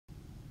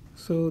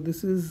So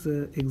this is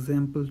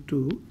example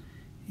 2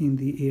 in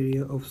the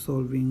area of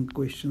solving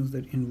questions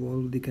that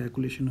involve the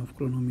calculation of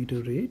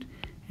chronometer rate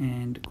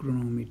and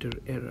chronometer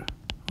error.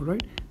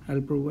 Alright, I'll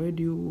provide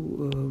you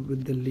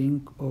with the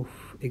link of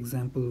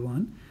example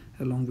 1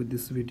 along with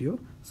this video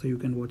so you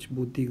can watch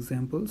both the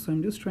examples. So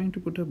I'm just trying to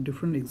put up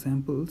different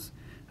examples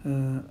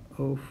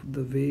of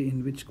the way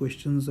in which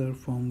questions are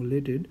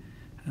formulated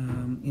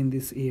in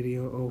this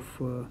area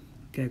of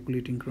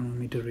calculating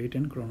chronometer rate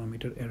and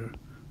chronometer error.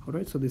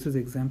 Alright, so this is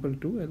example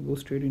 2. I'll go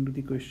straight into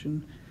the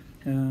question.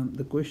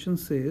 The question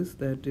says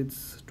that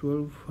it's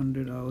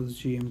 1200 hours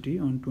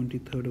GMT on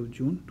 23rd of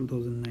June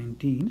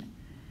 2019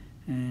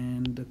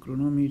 and the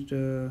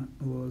chronometer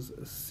was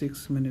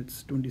 6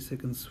 minutes 20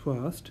 seconds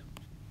fast.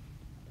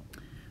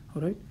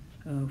 Alright,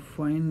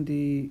 find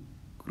the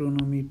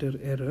chronometer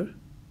error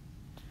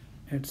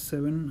at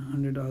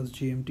 700 hours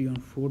GMT on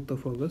 4th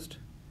of August,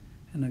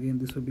 and again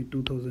this will be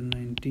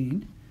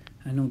 2019.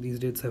 I know these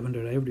dates haven't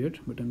arrived yet,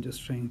 but I'm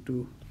just trying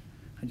to,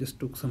 I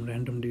just took some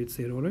random dates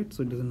here. Alright,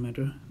 so it doesn't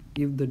matter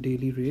if the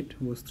daily rate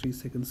was 3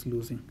 seconds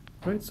losing.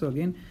 Alright, so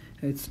again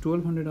it's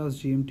 1200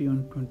 hours GMT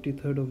on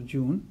 23rd of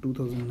June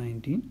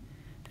 2019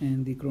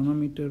 and the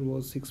chronometer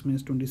was 6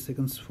 minutes 20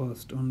 seconds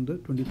fast on the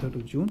 23rd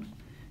of June.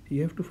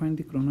 You have to find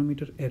the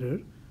chronometer error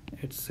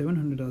at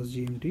 700 hours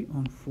GMT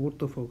on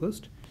 4th of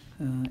August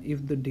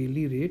if the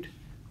daily rate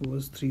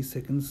was 3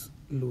 seconds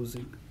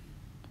losing.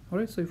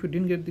 Alright, so if you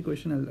didn't get the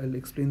question, I'll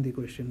explain the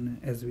question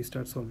as we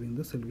start solving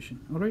the solution.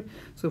 Alright,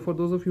 so for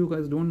those of you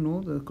guys don't know,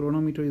 the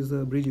chronometer is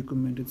a bridge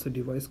equipment. It's a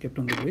device kept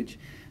on the bridge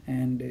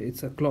and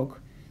it's a clock,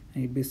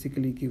 and it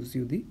basically gives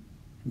you the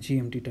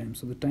GMT time.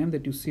 So the time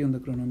that you see on the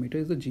chronometer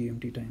is the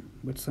GMT time,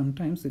 but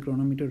sometimes the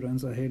chronometer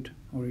runs ahead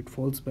or it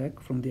falls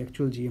back from the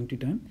actual GMT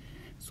time.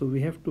 So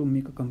we have to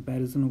make a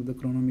comparison of the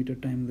chronometer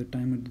time, the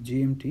time at the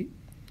GMT,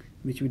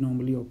 which we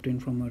normally obtain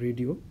from a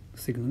radio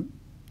signal.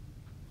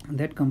 And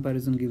that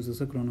comparison gives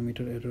us a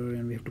chronometer error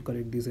and we have to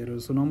correct these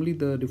errors. So normally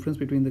the difference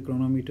between the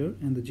chronometer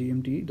and the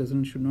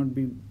GMT should not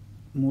be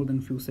more than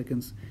few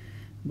seconds,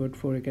 but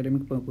for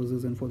academic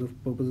purposes and for the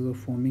purposes of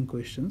forming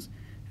questions,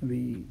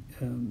 we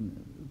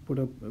put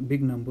up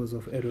big numbers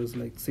of errors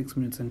like 6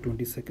 minutes and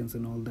 20 seconds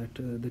and all that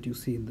that you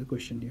see in the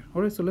question here.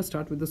 Alright, so let's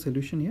start with the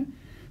solution here.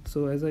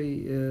 So as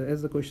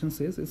the question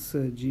says, it's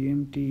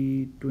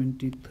GMT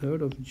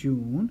 23rd of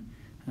June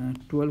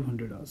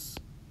 1200 hours.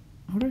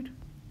 Alright,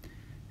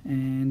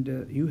 and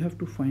you have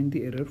to find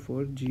the error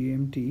for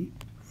GMT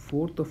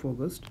 4th of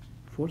August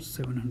for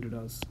 700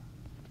 hours.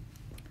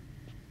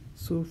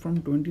 So from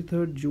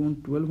 23rd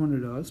June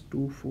 1200 hours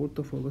to 4th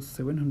of August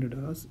 700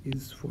 hours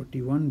is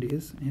 41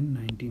 days and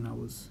 19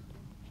 hours.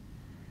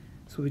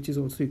 So which is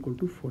also equal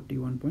to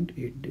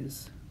 41.8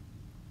 days.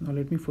 Now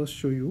let me first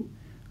show you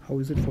how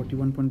is it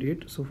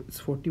 41.8. So it's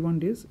 41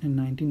 days and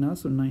 19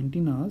 hours. So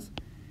 19 hours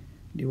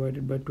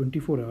divided by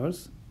 24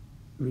 hours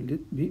will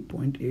it be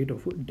 0.8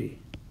 of a day.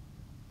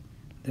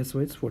 That's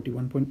why it's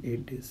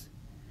 41.8 days.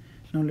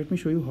 Now let me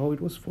show you how it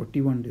was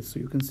 41 days.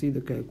 So you can see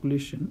the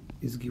calculation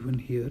is given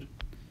here.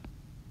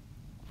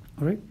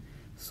 Alright,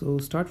 so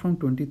start from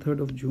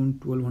 23rd of June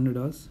 1200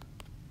 hours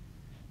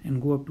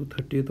and go up to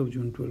 30th of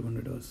June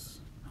 1200 hours.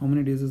 How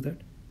many days is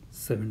that?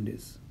 7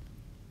 days.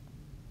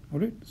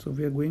 Alright, so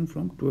we are going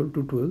from 12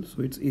 to 12,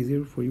 so it's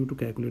easier for you to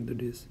calculate the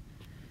days.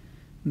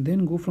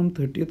 Then go from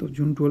 30th of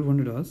June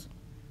 1200 hours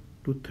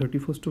to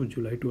 31st of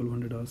July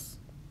 1200 hours.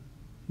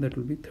 That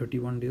will be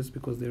 31 days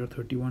because there are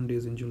 31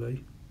 days in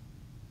July.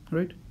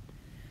 Right?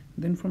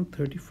 Then from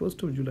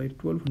 31st of July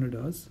 1200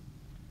 hours,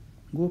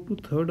 go up to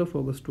 3rd of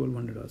August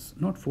 1200 hours.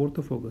 Not 4th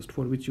of August,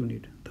 for which you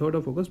need 3rd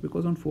of August,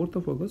 because on 4th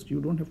of August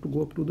you don't have to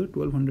go up to the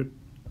 1200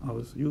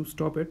 hours. You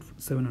stop at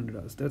 700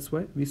 hours. That's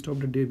why we stopped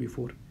the day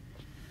before.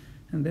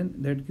 And then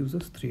that gives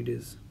us 3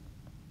 days.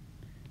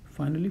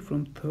 Finally,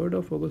 from 3rd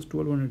of August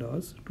 1200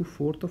 hours to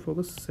 4th of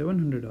August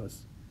 700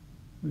 hours,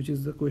 which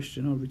is the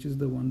question, or which is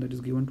the one that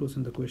is given to us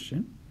in the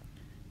question,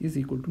 is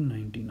equal to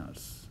 19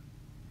 hours.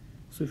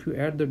 So if you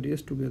add the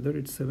days together,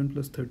 it's 7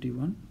 plus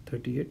 31,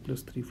 38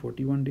 plus 3,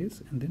 41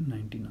 days, and then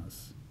 19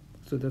 hours.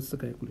 So that's the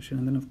calculation.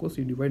 And then of course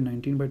you divide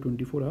 19 by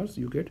 24 hours,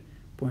 you get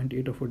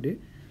 0.8 of a day.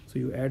 So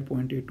you add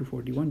 0.8 to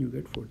 41, you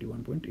get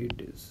 41.8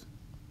 days.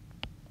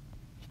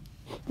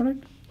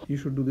 Alright, you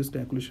should do this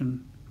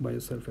calculation by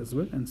yourself as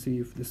well and see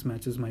if this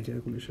matches my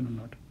calculation or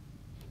not.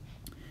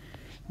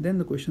 Then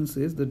the question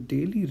says the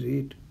daily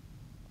rate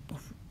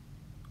of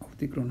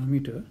the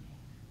chronometer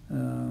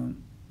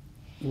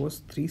was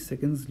 3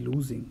 seconds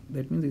losing.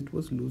 That means it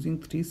was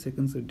losing 3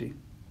 seconds a day.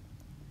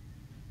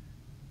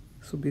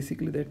 So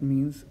basically that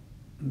means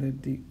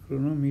that the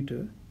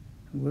chronometer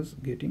was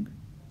getting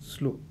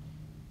slow.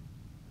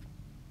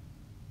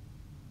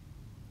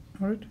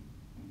 Alright.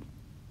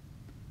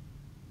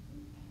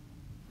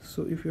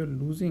 So if you are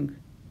losing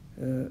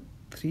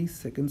 3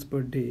 seconds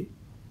per day,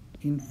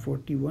 in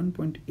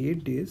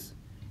 41.8 days,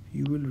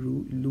 you will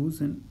lose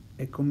an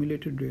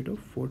accumulated rate of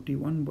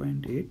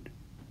 41.8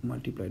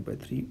 multiplied by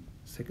 3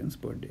 seconds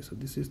per day. So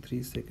this is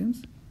 3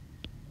 seconds,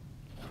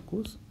 of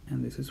course,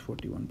 and this is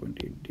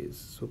 41.8 days.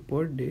 So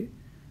per day,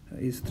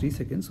 is 3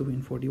 seconds, so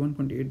in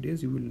 41.8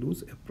 days you will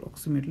lose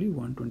approximately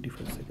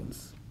 125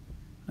 seconds.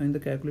 Now in the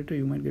calculator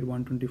you might get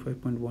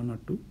 125.1 or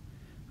 2,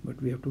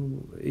 but we have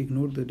to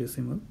ignore the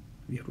decimal.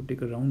 We have to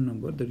take a round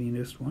number, the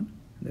nearest one.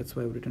 That's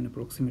why I've written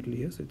approximately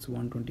here. So it's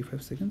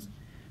 125 seconds.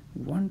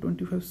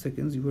 125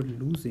 seconds you are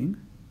losing,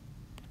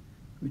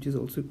 which is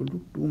also equal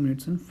to 2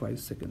 minutes and 5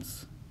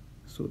 seconds.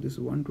 So this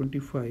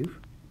 125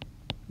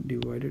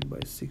 divided by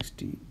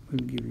 60 will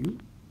give you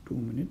 2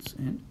 minutes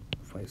and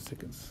 5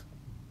 seconds.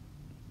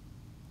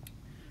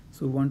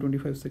 So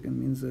 125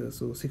 seconds means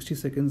so 60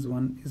 seconds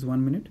is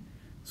 1 minute,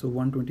 so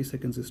 120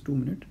 seconds is 2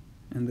 minutes,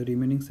 and the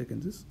remaining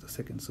seconds is the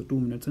seconds, so 2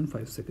 minutes and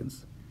 5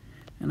 seconds.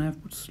 And I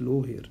have put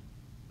slow here.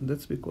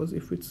 That's because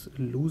if it's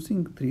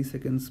losing 3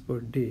 seconds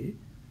per day,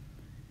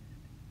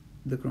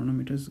 the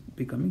chronometer is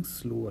becoming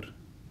slower.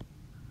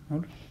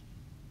 Alright,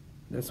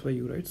 that's why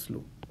you write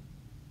slow.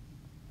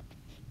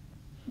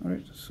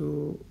 Alright,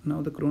 so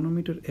now the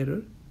chronometer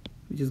error,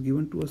 which is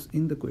given to us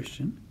in the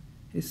question,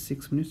 is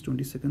 6 minutes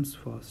 20 seconds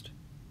fast.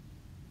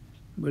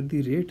 But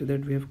the rate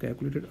that we have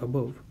calculated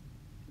above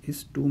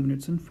is 2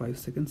 minutes and 5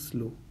 seconds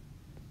slow.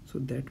 So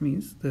that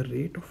means the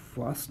rate of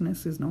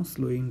fastness is now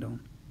slowing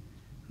down.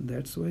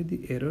 That's why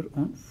the error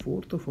on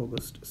 4th of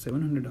August,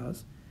 700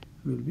 hours,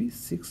 will be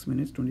 6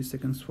 minutes 20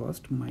 seconds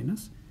fast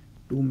minus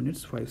 2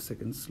 minutes 5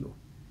 seconds slow,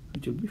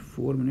 which will be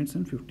 4 minutes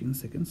and 15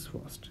 seconds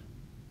fast.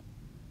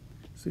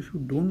 So if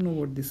you don't know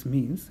what this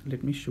means,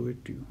 let me show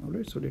it to you.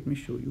 Alright, so let me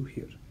show you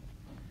here.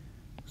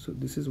 So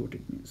this is what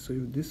it means. So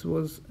if this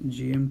was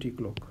GMT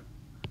clock,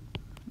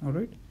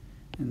 alright,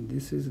 and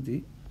this is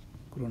the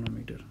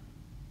chronometer.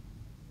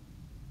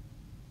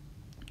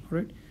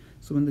 Alright,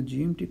 so when the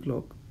GMT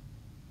clock,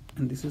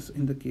 and this is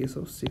in the case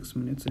of 6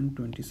 minutes and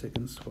 20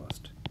 seconds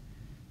fast.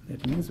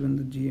 That means when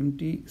the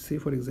GMT, say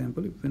for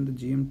example, when the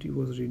GMT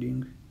was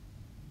reading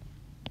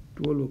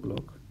 12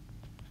 o'clock,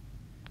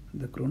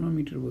 the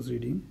chronometer was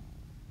reading,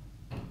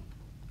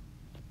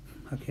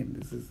 again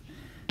this is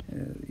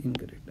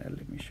incorrect.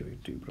 Let me show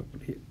it to you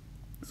properly here.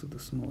 So the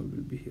small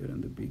will be here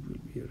and the big will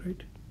be here,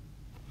 right?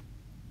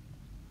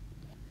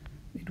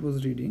 It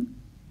was reading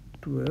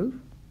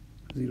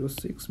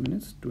 12:06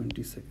 minutes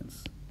 20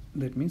 seconds.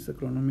 That means the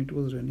chronometer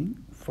was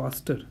running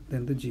faster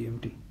than the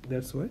GMT.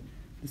 That's why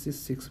this is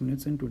 6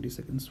 minutes and 20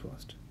 seconds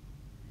fast.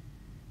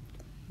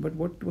 But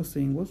what it was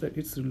saying was that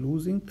it's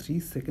losing 3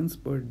 seconds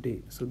per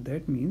day. So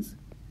that means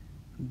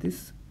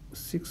this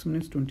 6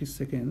 minutes 20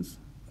 seconds,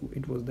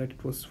 it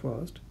was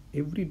fast.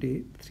 Every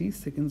day 3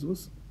 seconds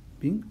was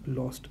being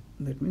lost.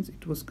 That means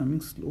it was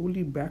coming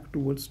slowly back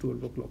towards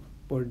 12 o'clock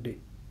per day.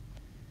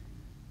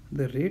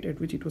 The rate at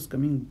which it was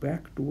coming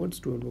back towards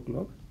 12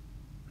 o'clock,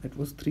 that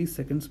was 3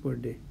 seconds per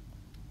day.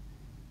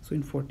 So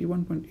in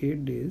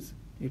 41.8 days,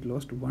 it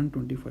lost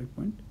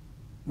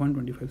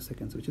 125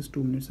 seconds, which is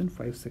 2 minutes and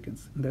 5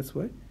 seconds. And that's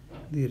why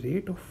the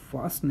rate of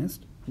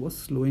fastness was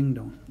slowing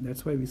down.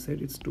 That's why we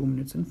said it's 2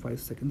 minutes and 5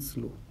 seconds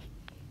slow.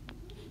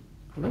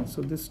 Alright,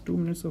 so this 2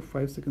 minutes of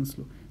 5 seconds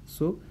slow.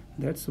 So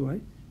that's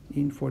why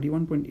in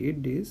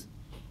 41.8 days,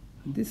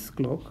 this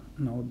clock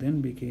now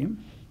then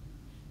became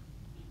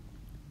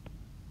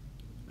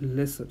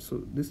lesser.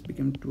 So this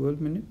became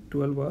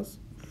 12 hours,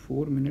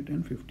 4 minutes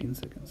and 15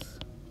 seconds.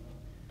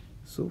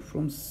 So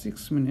from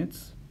 6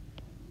 minutes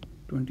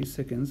 20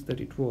 seconds that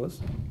it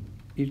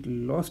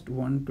lost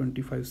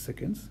 125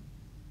 seconds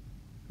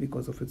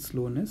because of its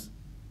slowness,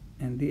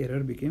 and the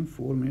error became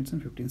 4 minutes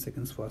and 15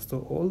 seconds fast.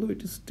 So although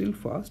it is still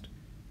fast,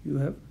 you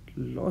have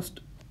lost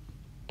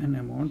an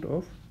amount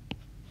of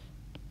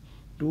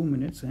 2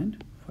 minutes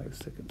and 5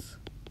 seconds.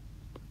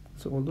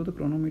 So although the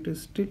chronometer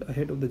is still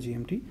ahead of the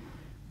GMT,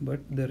 but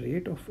the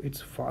rate of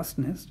its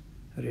fastness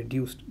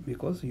reduced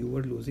because you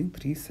were losing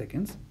 3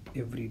 seconds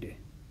every day.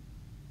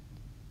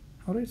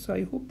 Alright, so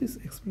I hope this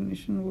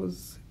explanation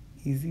was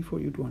easy for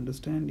you to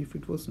understand. If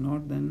it was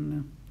not,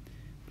 then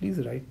please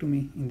write to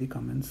me in the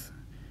comments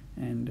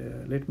and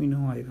let me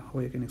know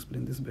how I can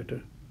explain this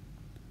better.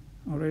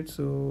 Alright,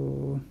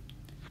 so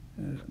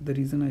the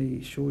reason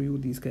I show you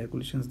these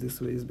calculations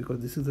this way is because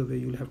this is the way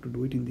you'll have to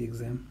do it in the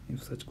exam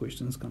if such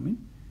questions come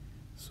in.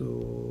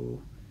 So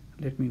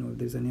let me know if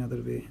there's any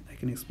other way I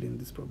can explain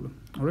this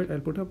problem. Alright, I'll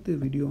put up the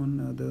video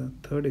on the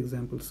third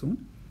example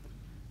soon,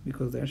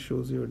 because that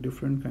shows you a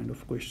different kind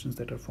of questions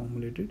that are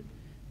formulated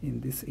in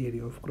this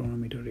area of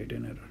chronometer rate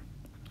and error.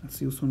 I'll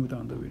see you soon with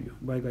another video.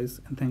 Bye guys,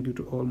 and thank you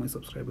to all my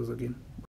subscribers again.